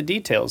yourself with the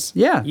details.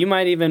 Yeah. You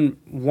might even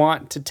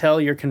want to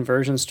tell your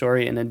conversion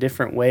story in a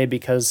different way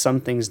because some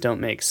things don't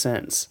make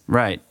sense.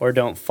 Right. Or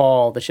don't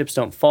fall, the ships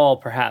don't fall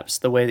perhaps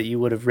the way that you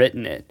would have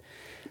written it.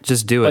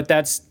 Just do it. But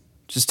that's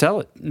just tell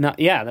it.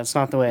 that's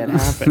not the way it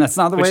happened. That's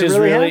not the way it Which is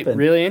really happened.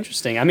 really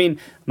interesting. I mean,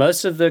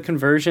 most of the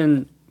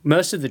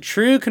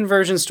true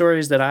conversion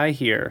stories that I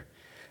hear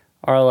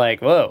are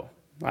like, whoa,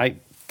 I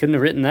couldn't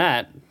have written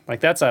that.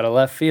 Like, that's out of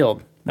left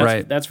field.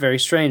 That's very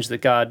strange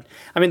that God,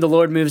 the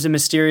Lord moves in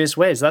mysterious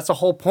ways. That's the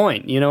whole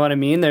point. You know what I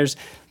mean? There's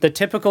the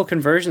typical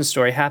conversion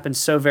story happens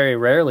so very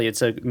rarely.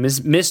 It's a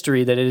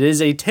mystery that it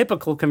is a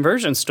typical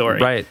conversion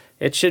story. Right.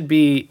 It should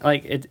be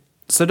like it.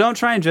 So don't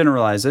try and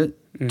generalize it.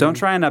 Don't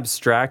try and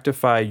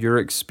abstractify your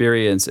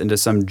experience into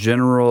some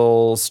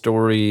general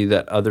story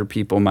that other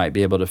people might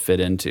be able to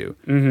fit into.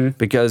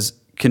 Because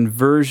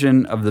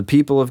conversion of the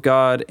people of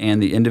God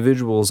and the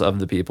individuals of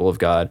the people of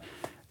God,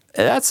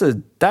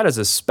 that is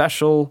a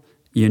special,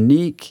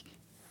 unique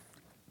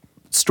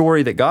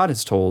story that God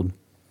has told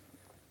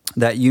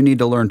that you need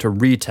to learn to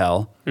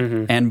retell.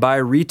 And by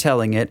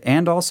retelling it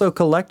and also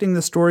collecting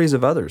the stories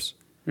of others,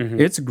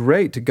 it's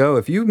great to go,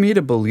 if you meet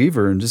a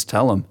believer and just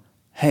tell them,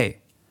 hey,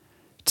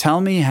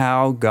 tell me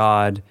how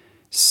God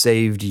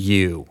saved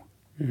you.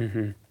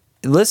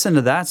 Listen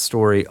to that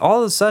story.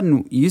 All of a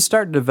sudden, you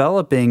start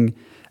developing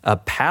a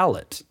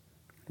palette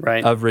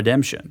of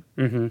redemption,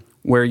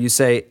 where you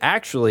say,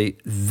 actually,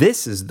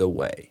 this is the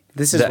way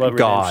this is that what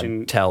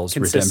God tells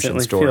redemption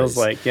stories. Feels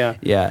like,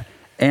 yeah.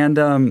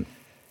 And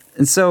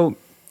so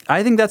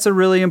I think that's a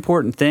really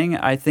important thing.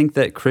 I think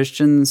that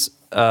Christians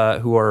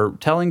who are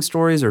telling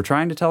stories or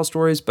trying to tell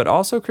stories, but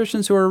also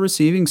Christians who are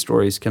receiving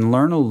stories can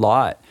learn a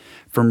lot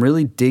from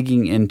really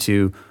digging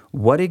into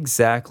what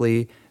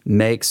exactly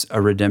makes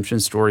a redemption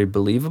story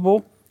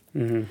believable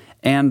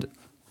and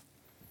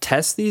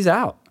test these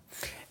out.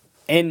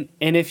 And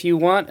if you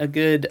want a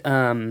good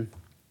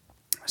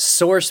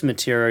source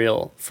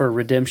material for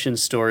redemption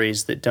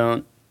stories that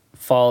don't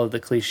follow the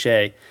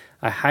cliche,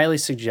 I highly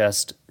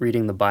suggest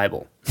reading the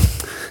Bible.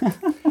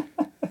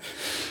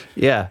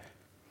 Yeah.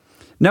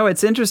 No,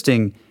 it's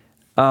interesting.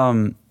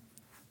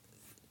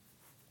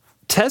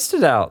 Test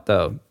it out,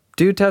 though.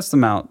 Do test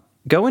them out.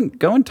 Go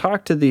and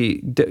talk to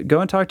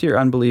your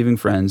unbelieving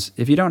friends.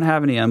 If you don't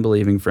have any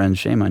unbelieving friends,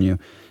 shame on you.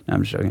 No,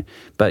 I'm just joking.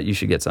 But you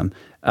should get some.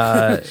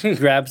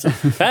 Grab some.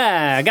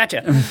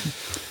 Gotcha.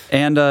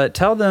 And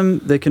tell them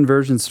the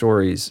conversion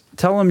stories.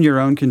 Tell them your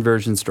own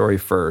conversion story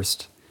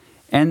first,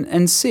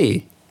 and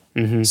see.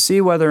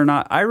 See whether or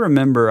not. I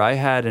remember I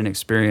had an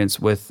experience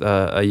with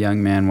a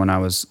young man when I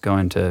was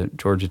going to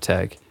Georgia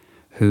Tech,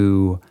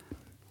 who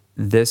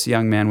this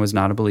young man was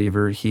not a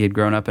believer. He had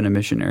grown up in a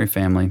missionary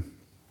family,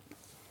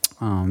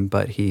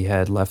 but he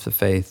had left the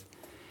faith.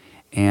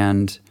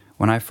 And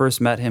when I first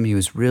met him, he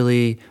was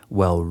really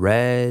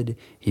well-read.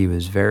 He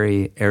was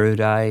very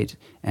erudite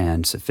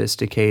and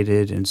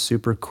sophisticated and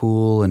super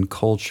cool and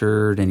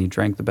cultured, and he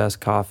drank the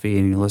best coffee,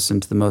 and he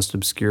listened to the most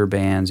obscure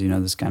bands,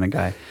 this kind of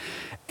guy.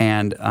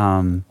 And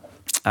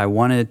I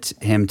wanted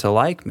him to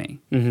like me.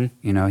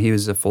 He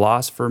was a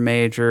philosopher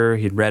major.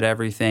 He'd read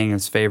everything.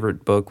 His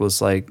favorite book was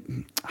like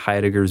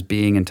Heidegger's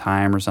Being and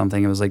Time or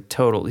something. It was like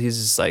total. He's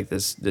just like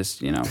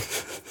this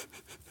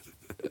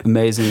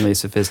amazingly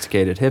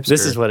sophisticated hipster.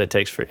 This is what it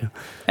takes for you.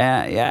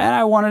 And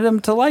I wanted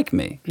him to like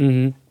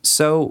me.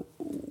 So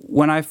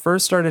when I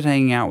first started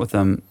hanging out with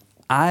him,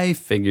 I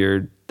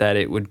figured that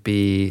it would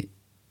be...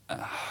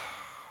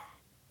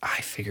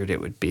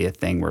 a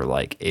thing where,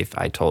 like, if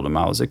I told him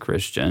I was a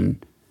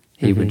Christian,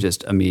 he would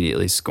just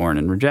immediately scorn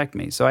and reject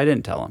me. So I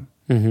didn't tell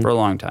him for a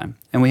long time.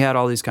 And we had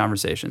all these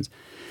conversations.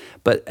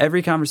 But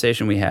every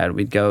conversation we had,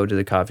 we'd go to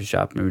the coffee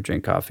shop and we'd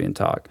drink coffee and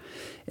talk.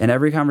 And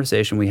every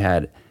conversation we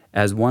had,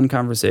 as one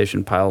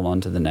conversation piled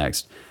onto the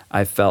next,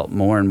 I felt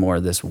more and more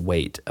this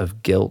weight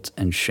of guilt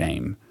and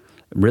shame,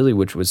 really,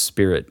 which was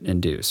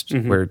spirit-induced,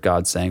 where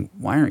God's saying,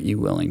 why aren't you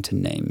willing to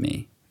name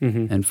me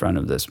in front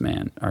of this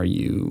man? Are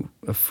you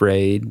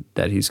afraid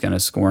that he's going to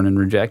scorn and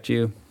reject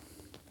you?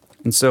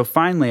 And so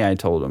finally I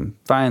told him,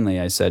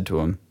 I said to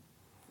him,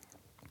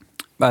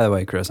 by the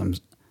way, Chris,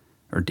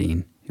 or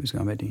Dean, he was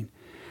going by Dean,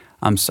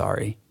 I'm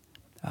sorry,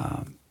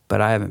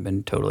 but I haven't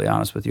been totally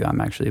honest with you.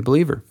 I'm actually a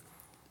believer.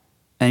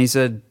 And he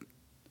said,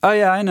 oh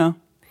yeah, I know.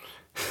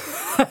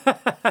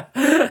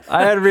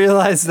 I had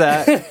realized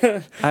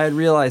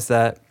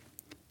that.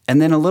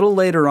 And then a little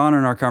later on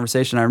in our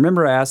conversation, I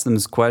remember I asked them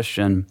this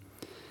question,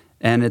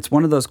 and it's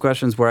one of those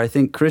questions where I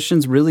think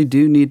Christians really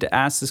do need to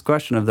ask this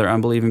question of their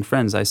unbelieving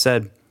friends. I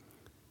said,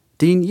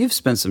 Dean, you've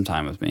spent some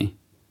time with me.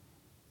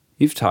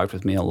 You've talked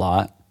with me a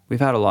lot. We've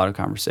had a lot of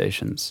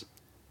conversations.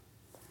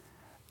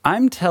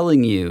 I'm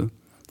telling you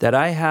that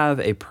I have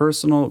a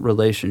personal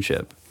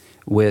relationship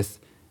with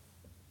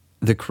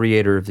the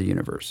creator of the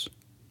universe.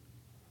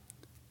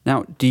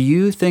 Now, do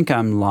you think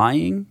I'm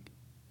lying?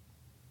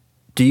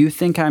 Do you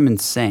think I'm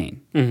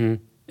insane?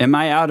 Mm-hmm. Am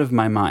I out of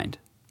my mind?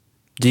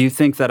 Do you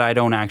think that I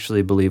don't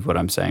actually believe what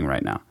I'm saying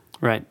right now?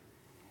 Right.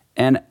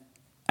 And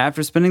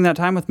after spending that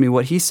time with me,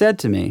 what he said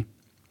to me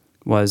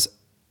was,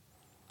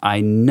 I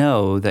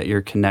know that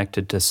you're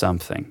connected to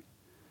something,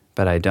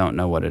 but I don't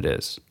know what it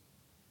is.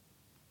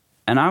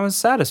 And I was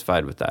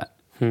satisfied with that.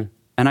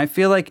 And I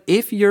feel like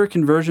if your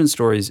conversion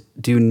stories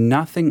do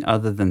nothing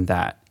other than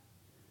that,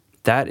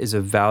 that is a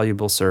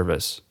valuable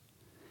service.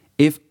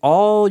 If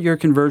all your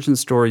conversion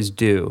stories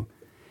do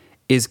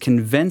is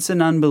convince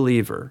an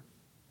unbeliever,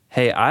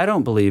 hey, I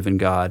don't believe in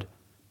God,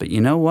 but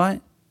you know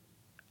what?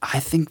 I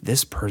think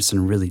this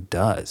person really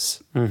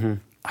does. Mm-hmm.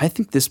 I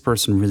think this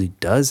person really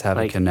does have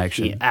a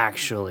connection. He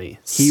actually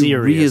He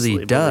seriously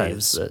really does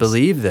believes this.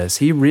 believe this.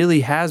 He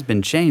really has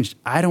been changed.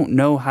 I don't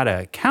know how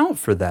to account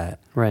for that.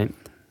 Right.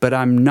 But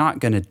I'm not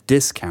going to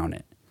discount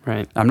it.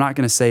 Right. I'm not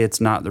going to say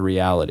it's not the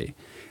reality.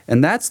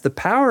 And that's the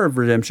power of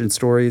redemption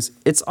stories.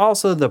 It's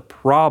also the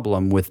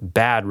problem with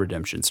bad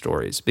redemption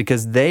stories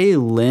because they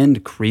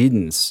lend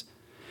credence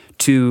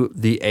to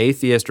the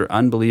atheist or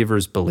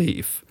unbeliever's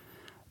belief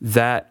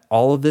that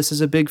all of this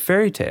is a big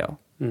fairy tale.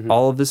 Mm-hmm.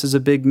 All of this is a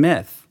big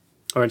myth.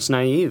 Or it's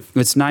naive.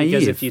 It's naive.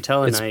 Because if you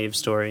tell a naive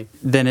story,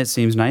 then it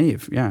seems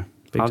naive. Yeah.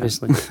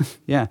 Obviously.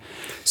 Yeah.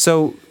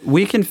 So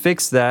we can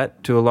fix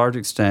that to a large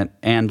extent,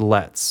 and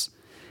let's.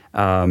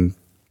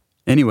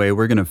 Anyway,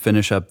 we're going to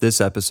finish up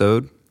this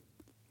episode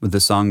with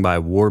a song by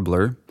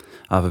Warbler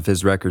off of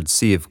his record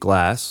Sea of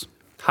Glass.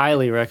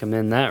 highly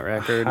recommend that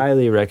record.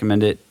 Highly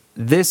recommend it.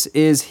 This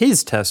is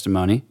his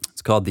testimony.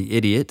 It's called The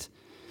Idiot.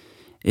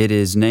 It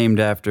is named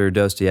after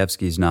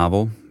Dostoevsky's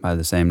novel by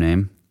the same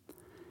name.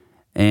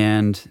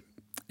 And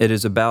it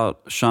is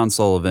about Sean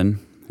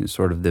Sullivan, who's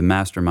sort of the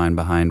mastermind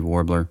behind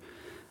Warbler,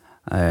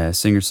 a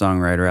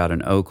singer-songwriter out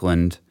in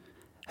Oakland,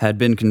 had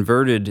been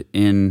converted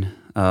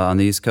on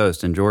the East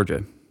Coast in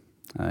Georgia,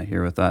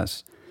 here with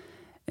us.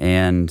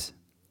 And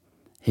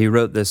he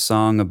wrote this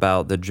song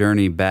about the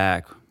journey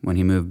back when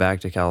he moved back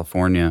to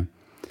California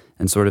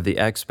and sort of the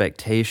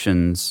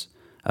expectations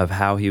of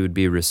how he would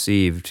be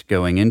received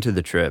going into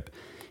the trip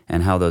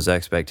and how those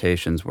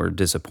expectations were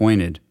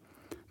disappointed,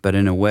 but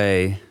in a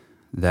way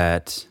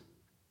that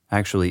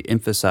actually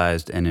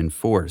emphasized and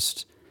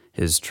enforced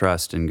his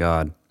trust in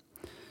God.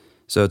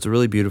 So it's a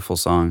really beautiful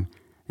song,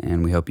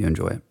 and we hope you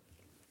enjoy it.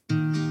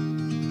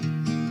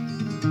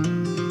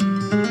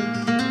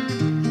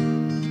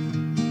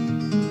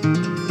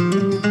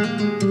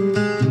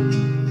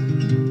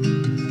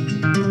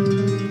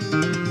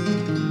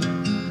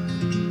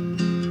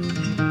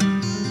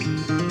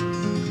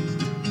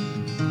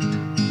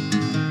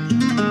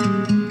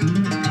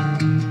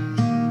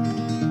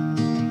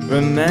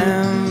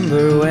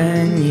 Remember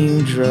when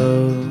you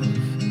drove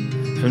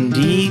from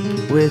deep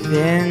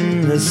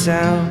within the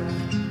South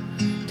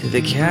to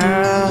the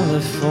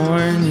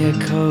California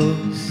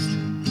coast,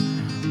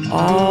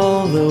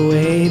 all the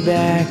way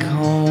back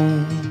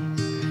home,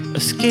 a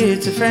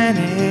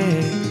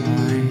schizophrenic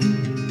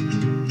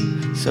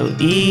mind, so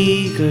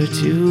eager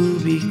to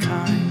be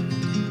kind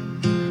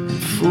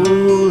and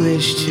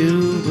foolish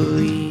to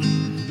believe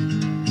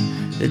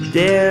that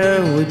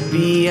there would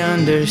be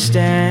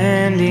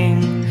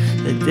understanding,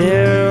 that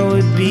there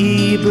would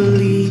be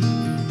belief.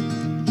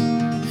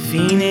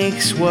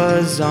 Phoenix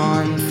was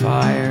on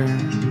fire.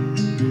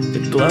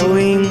 The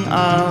glowing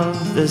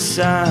of the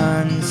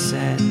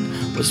sunset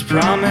was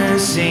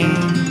promising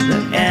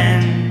the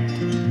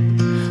end,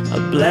 a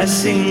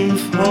blessing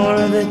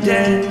for the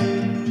dead.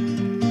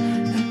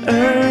 The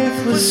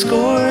earth was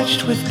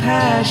scorched with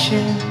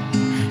passion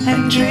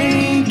and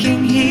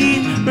drinking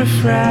heat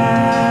refractions.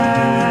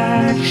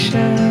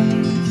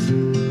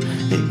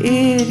 The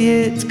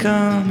idiot's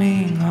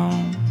coming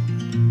home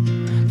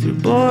through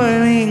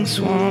boiling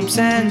swamps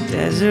and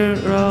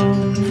desert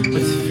road,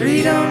 with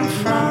freedom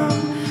from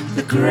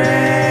the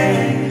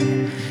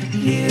grave,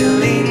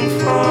 healing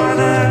for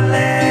the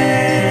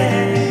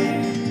land,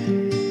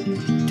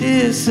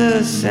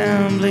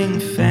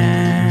 disassembling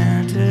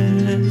fantasy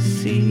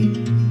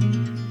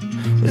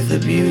with the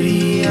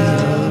beauty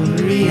of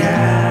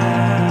reality.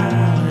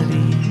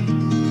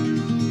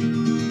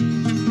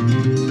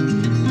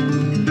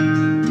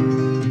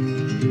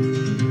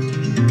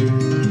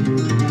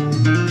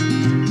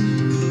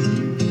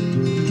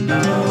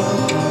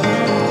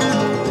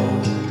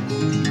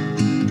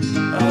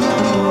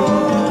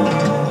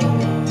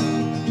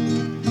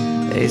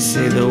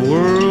 the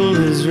world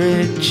is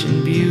rich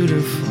and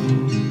beautiful,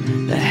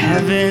 the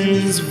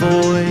heavens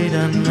void,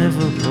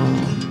 unlivable.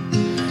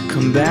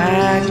 Come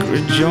back,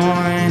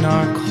 rejoin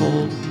our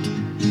cult.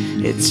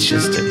 It's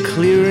just a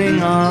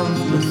clearing of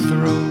the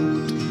throat.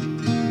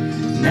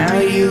 Now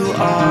you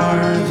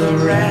are the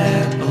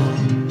rebel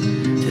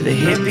to the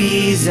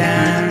hippies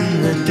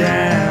and the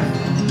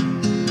devil.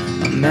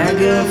 A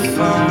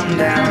megaphone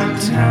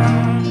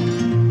downtown,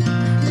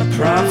 a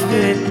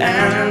prophet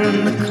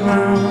and the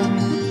clown,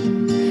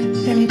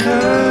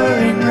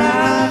 incurring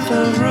wrath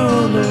of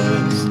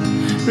rulers,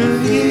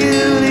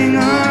 revealing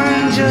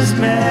unjust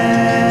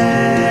measures.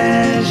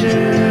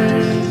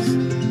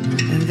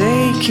 And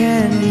they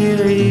can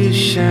hear you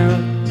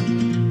shout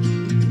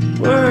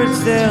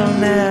words they'll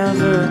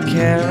never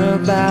care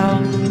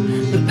about.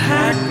 The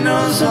pack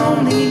knows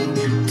only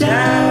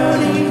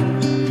doubting,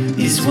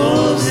 these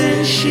wolves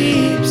in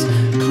sheep's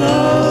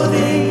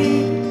clothing.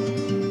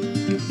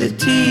 The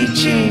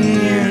teaching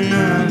in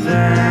the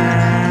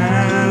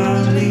valley,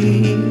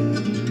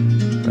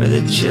 where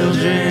the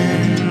children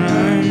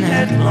run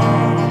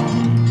headlong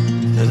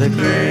to the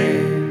grave.